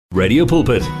Radio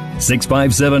Pulpit,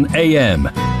 657 AM.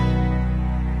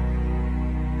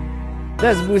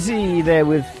 That's Busi there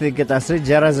with the Godfrey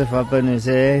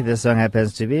Moabi. The song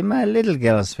happens to be my little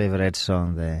girl's favorite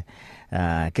song there.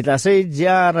 Godfrey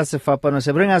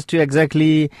Moabi bring us to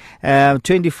exactly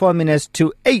 24 minutes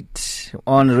to 8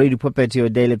 on Radio Pulpit, your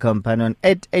daily companion.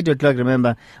 At 8 o'clock,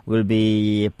 remember, we'll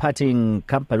be parting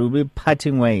company, we'll be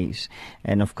parting ways.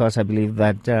 And of course, I believe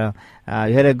that you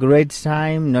had a great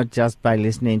time, not just by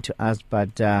listening to us,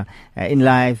 but in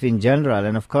life in general.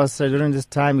 And of course, during this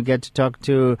time, we get to talk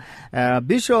to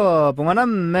Bishop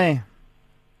Moabi.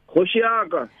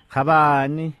 Khoshiaka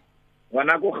Khabani.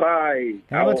 wana go khai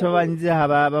ka batho ba ntse ha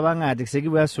ba ngata se ke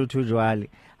bua Sotho jwale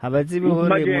ha ba tsebe hore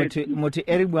motho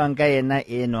ere buang ka yena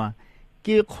enwa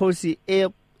ke kgosi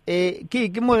ke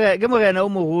morena o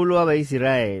mogolo wa ba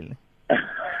Israel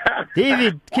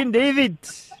King David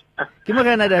ke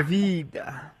morena David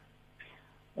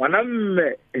wana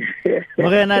mme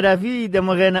morena David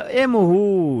morena e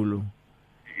moholo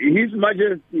His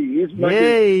Majesty.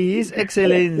 Hey, His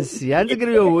Excellency. Ante ke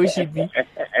yo worship.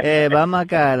 Ba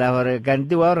makala hore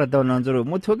kanti wa rata o ntsoro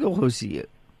motho ke kgosi.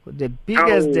 The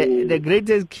biggest, the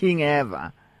greatest king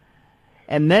ever.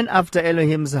 And then after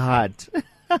Elohim's heart.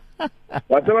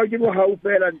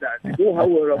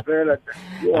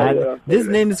 These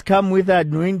names come with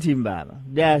anointing, Baba.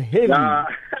 They are heavy.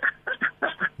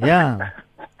 Yeah.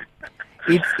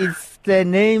 It's the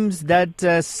names that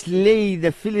slay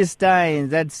the Philistines,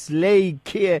 that slay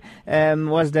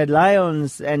was the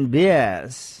lions and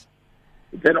bears.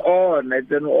 It's an on.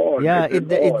 Yeah,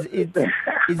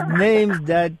 it's names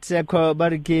that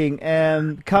King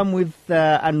come with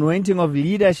anointing of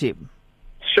leadership.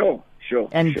 Sure.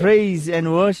 And praise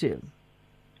and worship.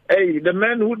 Hey, the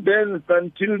man who danced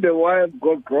until the wife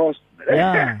got crossed.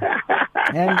 Yeah.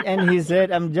 And he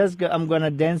said, I'm gonna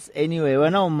dance anyway. We're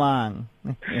no man.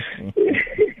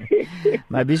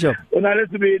 My bishop. And I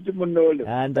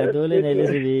told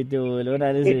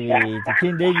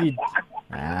King David.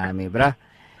 Me bra.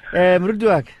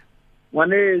 Mruduak.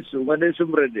 Wanesu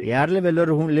mrede. Yarle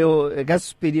belor leo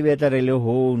gaspidi betare le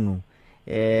honu.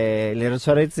 Le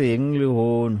resurrecting le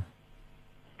honu.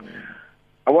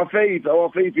 Our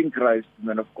faith in Christ,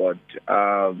 man of God.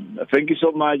 Thank you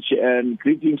so much, and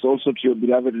greetings also to your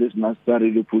beloved listeners,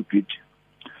 Radio Pulpit.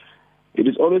 It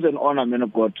is always an honor, man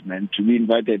of God, man, to be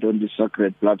invited on this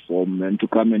sacred platform and to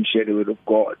come and share the word of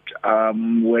God.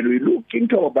 When we look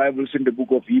into our Bibles in the book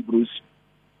of Hebrews,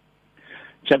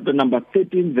 chapter number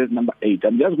 13, verse number 8,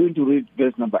 I'm just going to read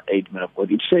verse number 8, man of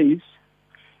God. It says,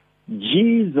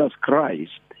 Jesus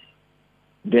Christ,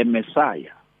 the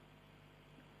Messiah,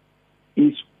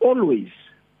 is always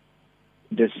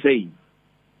the same.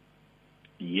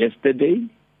 Yesterday,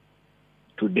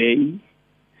 today,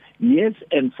 yes,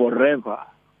 and forever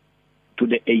to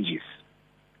the ages.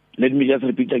 Let me just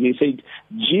repeat again. He said,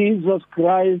 Jesus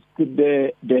Christ,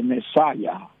 the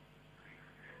Messiah,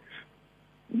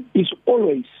 is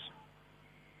always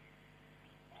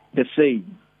the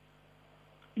same.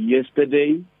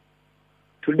 Yesterday,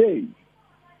 today,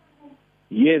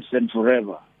 yes, and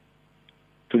forever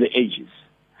to the ages.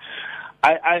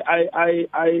 I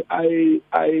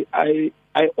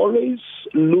always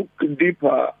look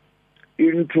deeper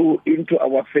into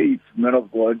our faith, man of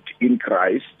God, in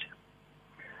Christ.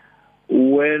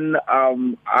 When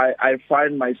I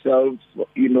find myself,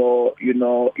 between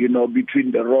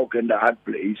the rock and the hard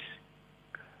place,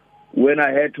 when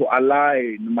I had to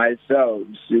align myself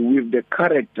with the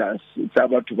characters, it's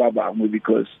about to Babamu,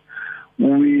 because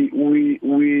we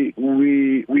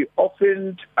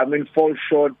often, fall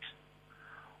short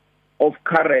of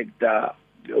character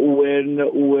when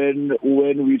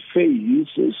we face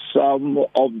some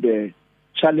of the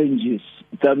challenges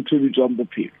that to be on the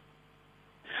field.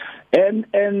 And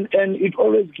it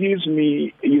always gives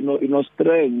me,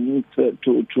 strength to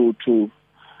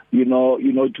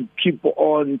keep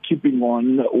on keeping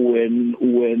on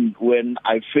when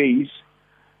I face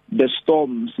the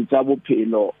storms,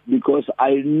 because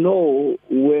I know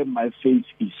where my faith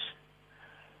is.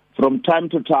 From time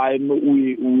to time,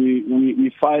 we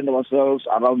find ourselves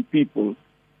around people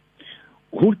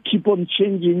who keep on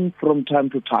changing from time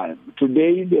to time.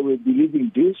 Today they were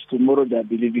believing this, tomorrow they are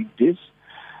believing this,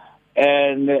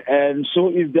 and so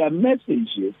is their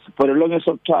messages. For the longest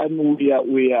of time, we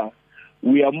are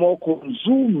more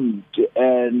consumed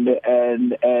and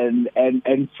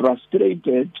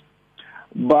frustrated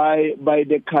by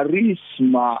the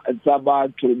charisma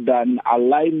than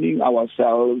aligning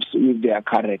ourselves with their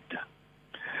character.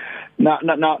 Now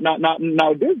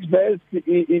this verse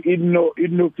in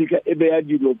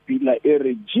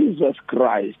Jesus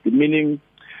Christ, meaning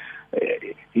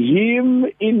him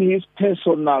in his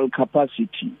personal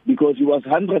capacity, because he was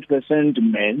 100%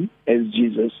 man as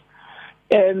Jesus,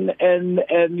 and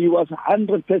he was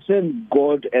 100%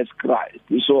 God as Christ.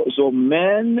 So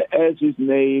man as his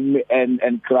name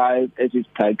and Christ as his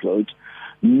title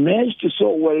meshed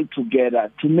so well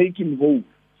together to make him whole.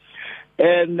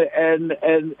 And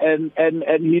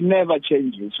he never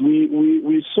changes.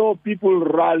 We saw people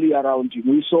rally around him.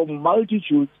 We saw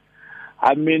multitudes.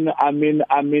 I mean,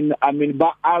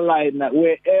 Ba'alain,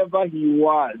 wherever he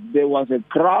was, there was a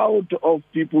crowd of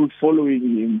people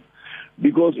following him,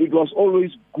 because it was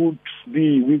always good to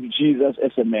be with Jesus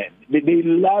as a man. They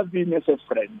loved him as a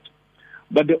friend.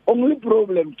 But the only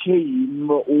problem came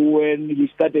when he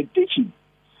started teaching.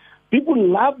 People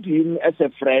loved him as a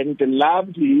friend,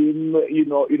 loved him,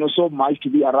 so much to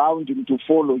be around him, to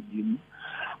follow him.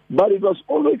 But it was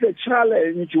always a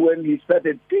challenge when he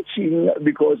started teaching,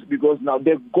 because now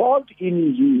the God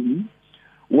in him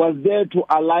was there to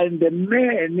align the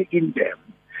man in them.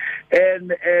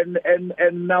 And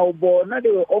now Bona,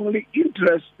 they were only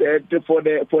interested for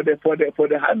the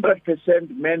 100%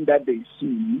 men that they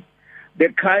see, the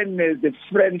kindness, the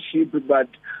friendship,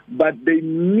 but they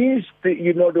missed,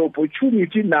 the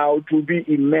opportunity now to be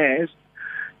immersed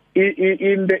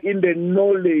in the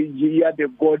knowledge, the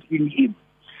God in him.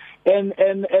 And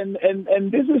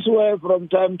this is where from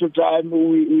time to time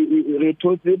we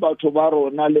talk about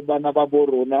Tobarona, Lebana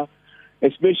Baborona,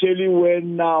 especially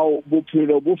when now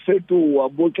Bupilo, Bufetu,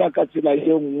 Bukakatsila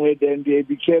Yongwe, then they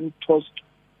became tossed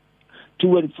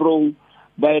to and fro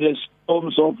by the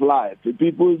storms of life. The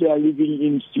people, they are living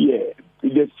in fear,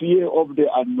 the fear of the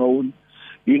unknown.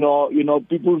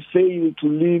 People fail to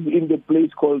live in the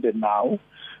place called the now,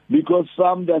 because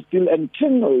some, they are still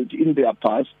entangled in their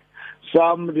past.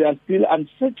 Some, they are still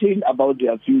uncertain about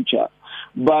their future,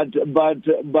 but they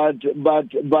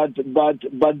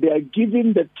are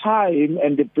given the time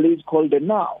and the place called the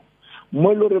now.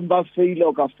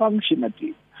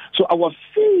 So our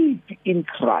faith in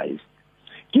Christ,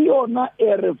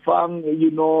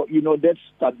 that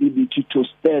stability to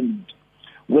stand,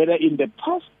 whether in the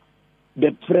past,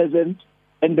 the present,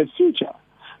 and the future,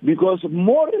 because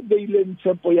more they learn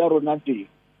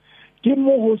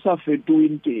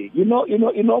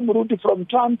Muruti, from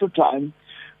time to time,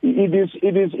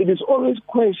 it is always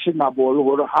questionable,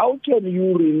 or how can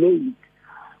you relate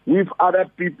with other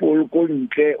people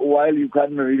while you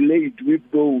can relate with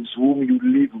those whom you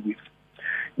live with.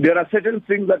 There are certain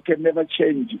things that can never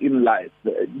change in life.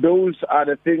 Those are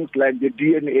the things like the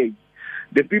DNA.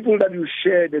 The people that you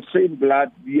share the same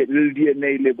blood, the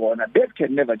DNA, that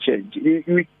can never change.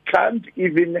 We can't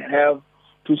even have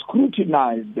to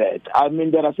scrutinize that. I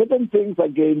mean, there are certain things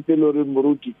again, Pelori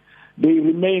Muruti, they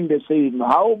remain the same.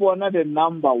 How about the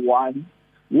number one?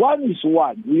 One is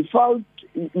one. Without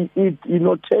it,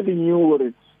 telling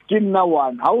you, Kinna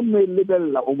one, how many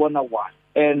little Obana one,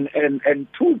 and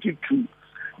 2 to 2.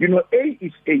 A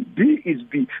is A, B is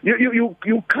B.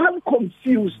 You can't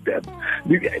confuse them.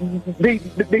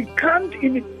 They can't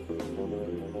even.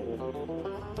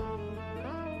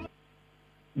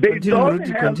 They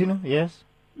continue. Yes.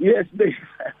 Yes,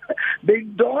 they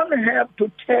don't have to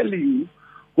tell you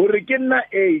kinna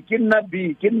A, kinna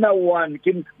B, kinna one.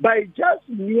 By just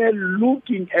mere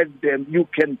looking at them, you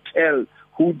can tell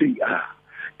who they are.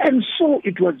 And so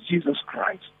it was Jesus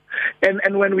Christ.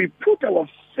 And when we put our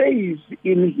faith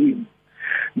in him,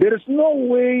 there is no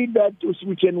way that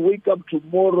we can wake up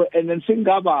tomorrow and then think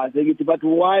about it, but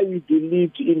why we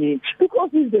believe in him?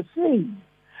 Because he's the same.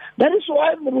 That is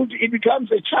why it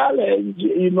becomes a challenge,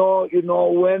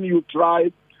 when you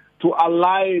try to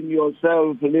align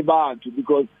yourself,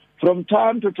 because from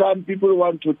time to time people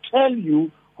want to tell you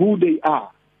who they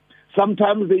are.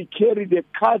 Sometimes they carry the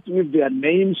cards with their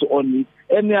names on it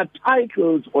and their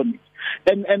titles on it.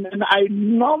 And I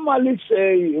normally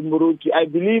say, Muruti, I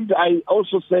believe I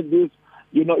also said this,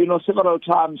 several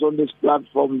times on this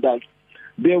platform, that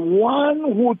the one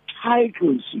who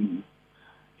titles you,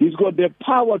 he's got the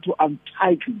power to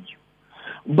untitle you.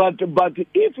 But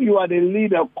if you are a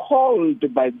leader called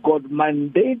by God,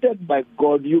 mandated by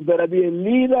God, you better be a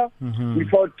leader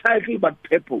without title but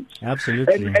purpose.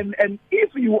 Absolutely. And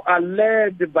if you are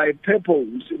led by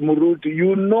purpose, Muruti,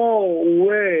 you know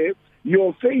where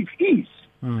your faith is.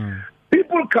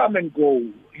 People come and go.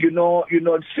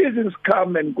 Seasons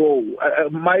come and go.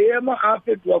 Miami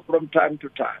affect was from time to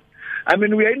time. I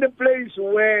mean, we are in a place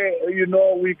where,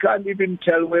 we can't even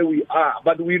tell where we are,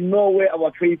 but we know where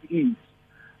our faith is.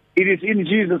 It is in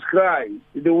Jesus Christ,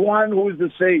 the one who is the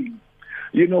same,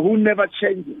 who never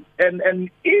changes. And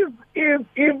if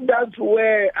that's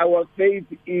where our faith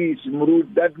is,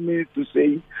 Murud, that means to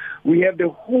say we have the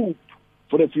hope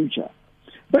for the future.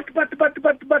 But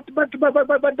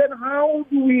then how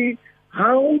do we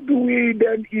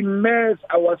then immerse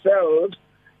ourselves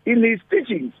in his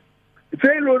teachings?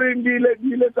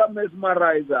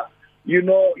 Mesmerizer. You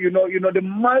know, the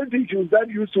multitudes that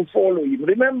used to follow him.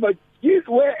 Remember,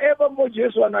 wherever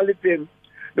Jesus him,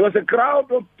 there was a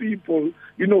crowd of people,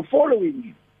 following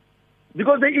him.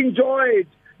 Because they enjoyed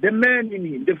the man in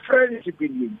him, the friendship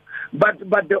in him. But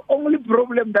the only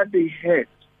problem that they had,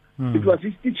 it was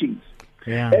his teachings.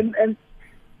 Yeah. And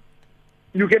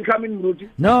you can come in, Mruti.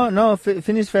 No,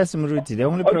 finish first, Mruti. The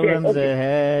only problems they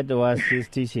had was his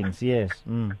teachings, yes.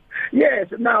 Yes,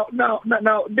 now,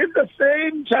 this is the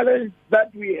same challenge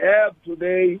that we have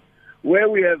today, where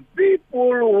we have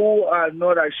people who are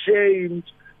not ashamed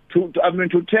to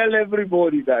tell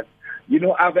everybody that,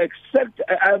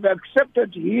 I've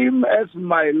accepted him as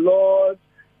my Lord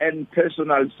and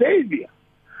personal Savior.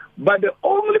 But the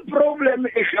only problem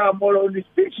is his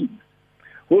teaching.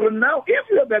 Well, now, if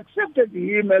you have accepted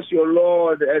him as your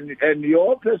Lord and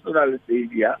your personal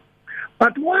Savior,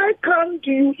 but why can't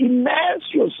you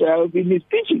immerse yourself in his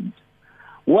teachings?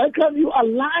 Why can't you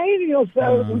align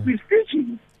yourself with his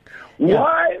teachings?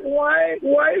 Yeah. Why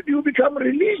do you become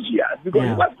religious? Because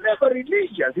he was never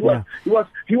religious. He was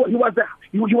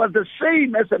the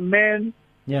same as a man,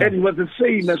 and he was the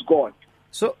same as God.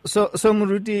 So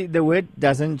Muruti, the word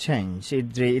doesn't change.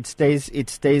 It stays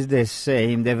the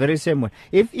same, the very same way.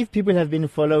 If people have been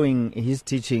following his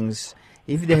teachings,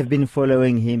 if they have been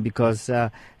following him, because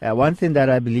one thing that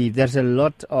I believe, there's a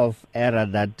lot of error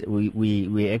that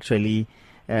we actually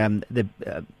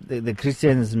the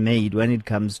Christians made when it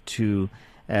comes to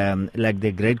like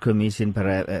the Great Commission,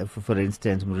 for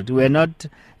instance.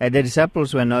 The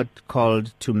disciples were not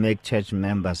called to make church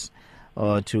members,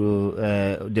 or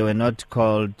they were not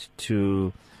called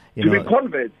to be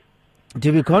converts.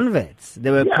 To be converts.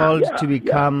 They were called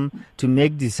to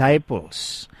make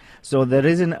disciples. So the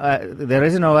reason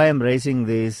why I'm raising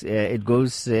this, it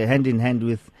goes hand in hand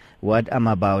with what I'm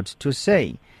about to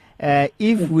say.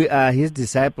 If we are his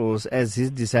disciples, as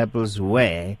his disciples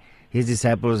were, his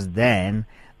disciples then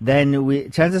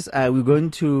chances are we're going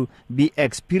to be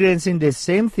experiencing the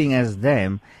same thing as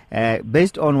them,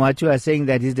 based on what you are saying,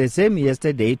 that is the same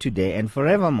yesterday, today, and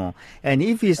forevermore. And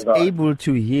if he's able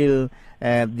to heal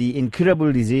the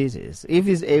incurable diseases, if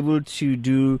he's able to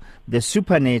do the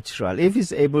supernatural, if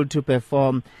he's able to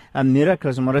perform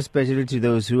miracles, more especially to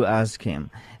those who ask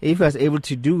him, if he was able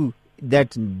to do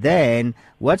that, then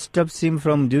what stops him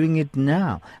from doing it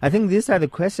now? I think these are the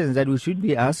questions that we should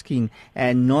be asking,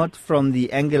 and not from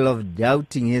the angle of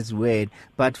doubting his word,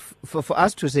 but for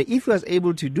us to say, if he was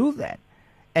able to do that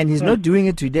and he's not doing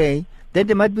it today, then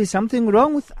there might be something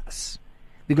wrong with us.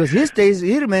 Because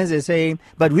he remains the same,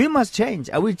 but we must change.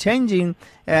 Are we changing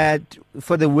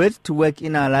for the word to work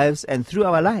in our lives and through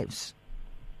our lives?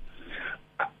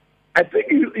 I think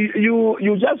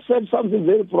you just said something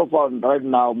very profound right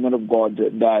now, man of God,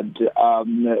 that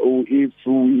if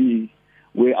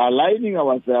we're aligning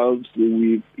ourselves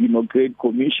with, Great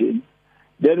Commission,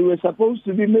 then we're supposed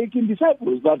to be making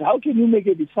disciples. But how can you make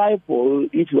a disciple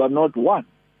if you are not one?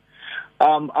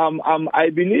 I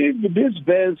believe this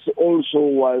verse also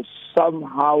was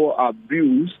somehow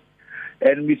abused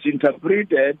and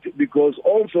misinterpreted, because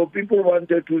also people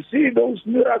wanted to see those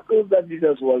miracles that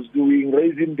Jesus was doing,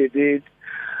 raising the dead,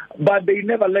 but they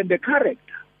never learned the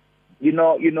character. They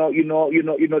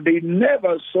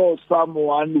never saw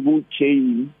someone who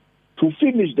came to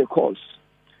finish the course.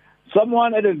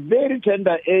 Someone at a very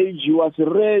tender age was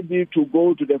ready to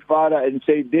go to the Father and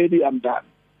say, "Daddy, I'm done."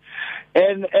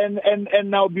 And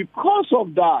now because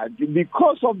of that,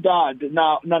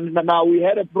 now we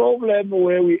had a problem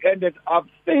where we ended up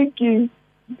thinking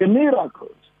the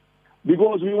miracles,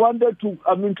 because we wanted to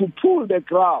pull the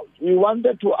crowd. We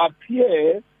wanted to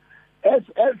appear as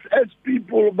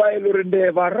people by they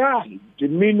have arrived.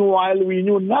 Meanwhile, we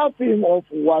knew nothing of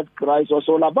what Christ was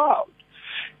all about.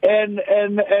 And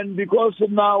because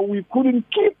now we couldn't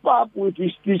keep up with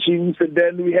his teachings,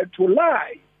 then we had to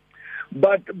lie.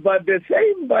 But the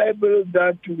same Bible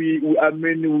that we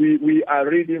are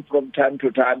reading from time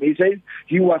to time, he says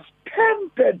he was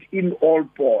tempted in all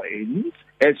points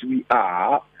as we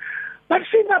are, but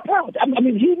sin apart.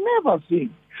 He never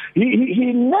sinned.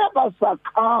 He never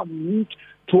succumbed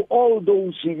to all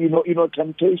those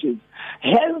temptations.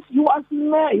 Hence, he was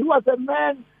a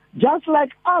man just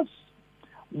like us.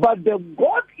 But the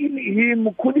God in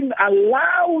him couldn't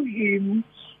allow him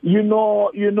to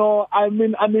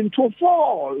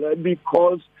fall,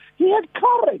 because he had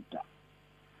character.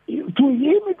 To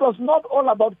him, it was not all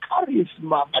about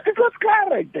charisma, but it was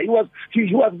character. He was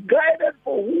guided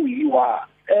for who he was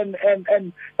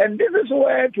And this is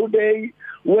where today,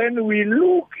 when we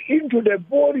look into the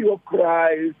body of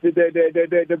Christ,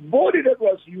 the body that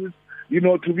was used,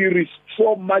 to be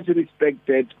so much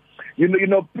respected,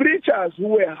 preachers who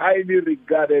were highly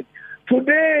regarded.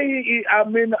 Today,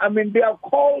 they are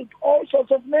called all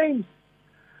sorts of names.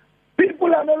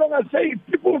 People are no longer saved.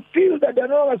 People feel that they're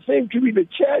no longer saved to be the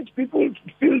church. People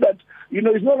feel that,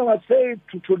 it's no longer safe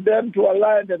to them to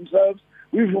align themselves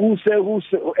with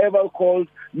whoever called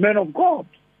men of God.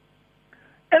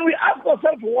 And we ask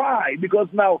ourselves why, because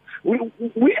now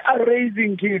we are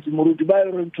raising kids, Muruti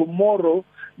Byron. Tomorrow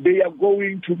they are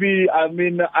going to be,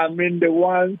 the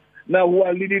ones now who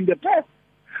are leading the path.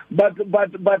 But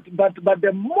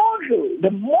the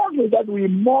model that we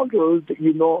modeled,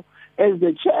 as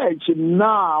the church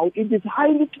now, it is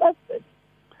highly tested.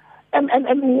 And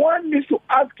one needs to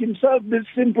ask himself this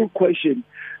simple question.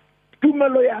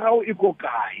 Our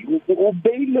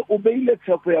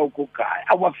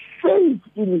faith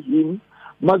in him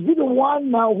must be the one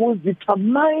now who's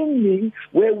determining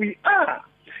where we are.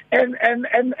 And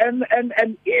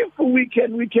if we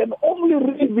can only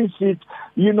revisit,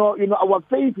 our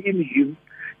faith in him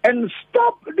and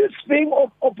stop this thing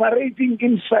of operating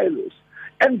in silos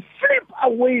and flip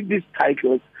away these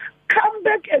titles, come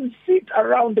back and sit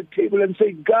around the table and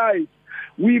say, guys,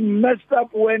 we messed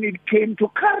up when it came to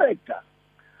character.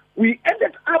 We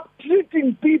ended up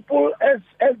treating people as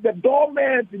the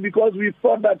doormats because we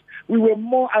thought that we were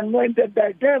more anointed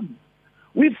than them.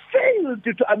 We failed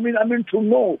to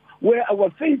know where our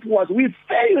faith was. We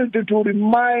failed to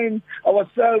remind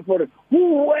ourselves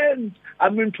who went,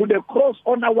 to the cross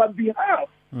on our behalf.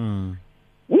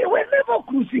 We were never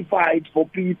crucified for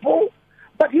people,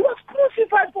 but he was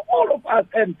crucified for all of us.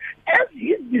 And as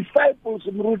his disciples,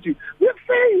 Mruti, we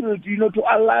failed, to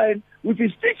align with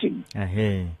his teaching.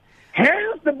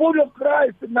 Hence, the body of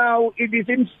Christ now, it is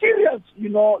in serious,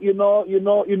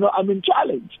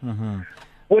 challenge.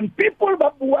 When people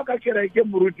babuaka kereke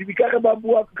Mruti, bikare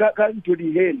babuaka into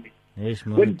the hell.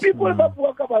 When people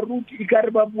babuaka baruti, ikare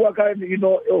babuaka,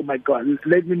 oh my God,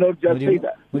 let me not just say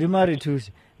that.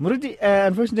 Muruti,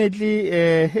 unfortunately,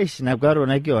 nagwaro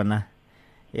nakiona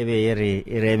ebe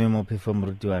ireme mo pefo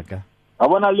Muruti waka. I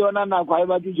want to learn now. Why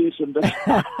about you, Jason?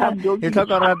 It's like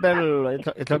a rappel.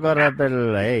 It's like a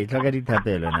rappel. Hey, it's like a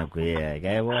rappel. Na kuya.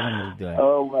 Kaya wala Muruti waka.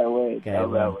 Oh my way. Kaya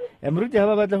wala. Muruti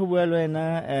haba bata hubuelo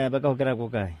na baka hukera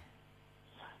kukai.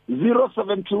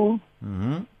 072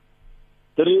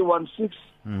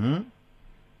 316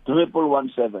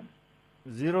 3117.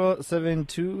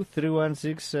 072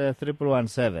 316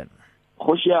 3117.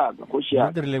 Khoshiaga.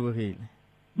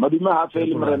 Madima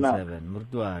hafeli mrena.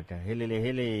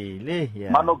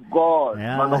 Man of God.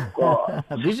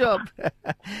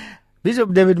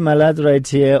 Bishop David Malatse right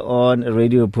here on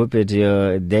Radio Pulpit,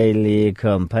 your daily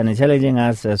companion, challenging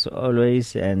us as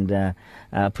always and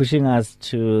pushing us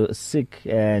to seek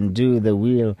and do the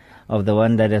will of the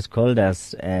one that has called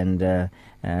us and the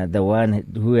one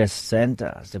who has sent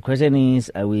us. The question is,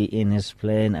 are we in his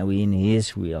plan? Are we in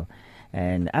his will?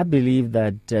 And I believe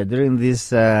that during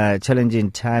these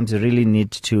challenging times, we really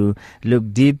need to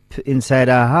look deep inside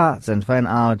our hearts and find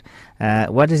out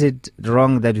what is it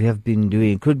wrong that we have been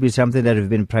doing. Could be something that we've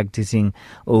been practicing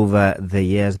over the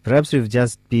years. Perhaps we've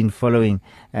just been following,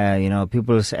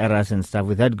 people's errors and stuff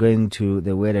without going to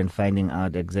the Word and finding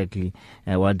out exactly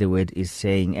what the Word is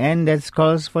saying. And that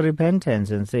calls for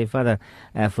repentance and say, Father,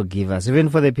 forgive us. Even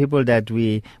for the people that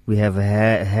we have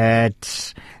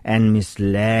hurt and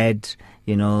misled,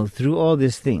 through all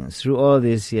these things, through all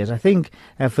these years. I think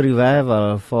for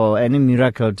revival, for any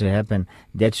miracle to happen,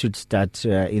 that should start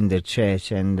in the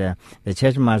church, and the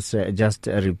church must just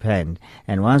repent.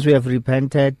 And once we have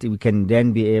repented, we can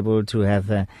then be able to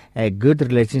have a good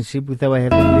relationship with our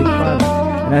Heavenly Father.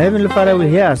 And our Heavenly Father will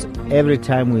hear us every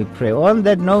time we pray. On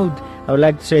that note, I would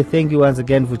like to say thank you once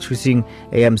again for choosing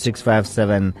AM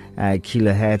 657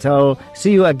 kilohertz. I'll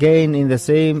see you again in the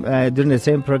same during the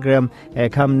same program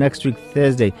come next week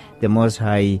Thursday, the Most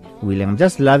High willing. I'm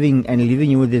just loving and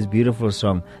leaving you with this beautiful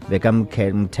song. Become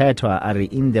Mtetwa Ari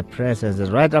in the presence.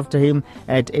 Right after him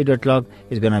at 8 o'clock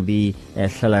is going to be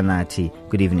Salanati.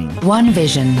 Good evening. One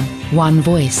vision, one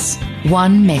voice,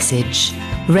 one message.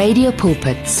 Radio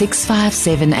Pulpit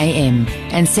 657 AM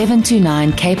and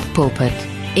 729 Cape Pulpit.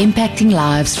 Impacting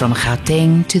lives from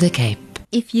Gauteng to the Cape.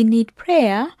 If you need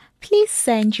prayer, please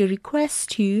send your request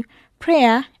to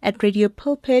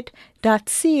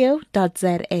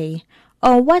prayer@radiopulpit.co.za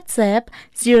or WhatsApp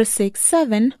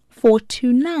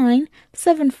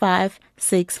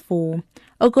 067-429-7564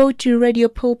 or go to Radio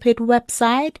Pulpit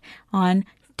website on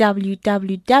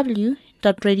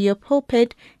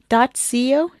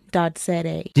www.radiopulpit.co.za.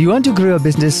 Do you want to grow your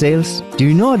business sales? Do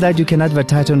you know that you can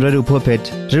advertise on Radio Pulpit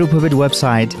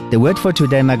website, the Word for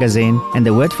Today magazine, and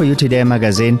the Word for You Today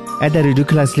magazine at the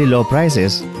ridiculously low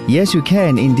prices? Yes, you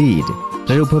can indeed.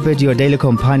 Radio Pulpit, your daily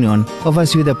companion,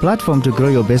 offers you the platform to grow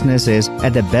your businesses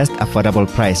at the best affordable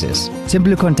prices.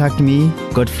 Simply contact me,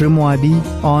 Godfrey Moabi,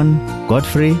 on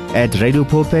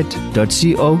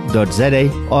godfrey@radiopulpit.co.za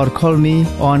or call me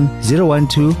on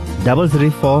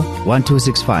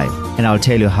 012-334-1265 and I'll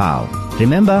tell you how.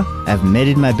 Remember, I've made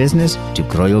it my business to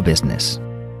grow your business.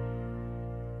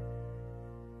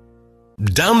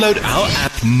 Download our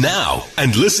app now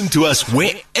and listen to us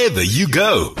wherever you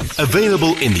go.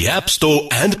 Available in the App Store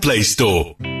and Play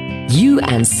Store. You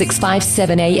and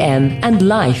 657 AM and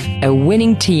life, a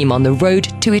winning team on the road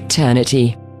to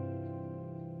eternity.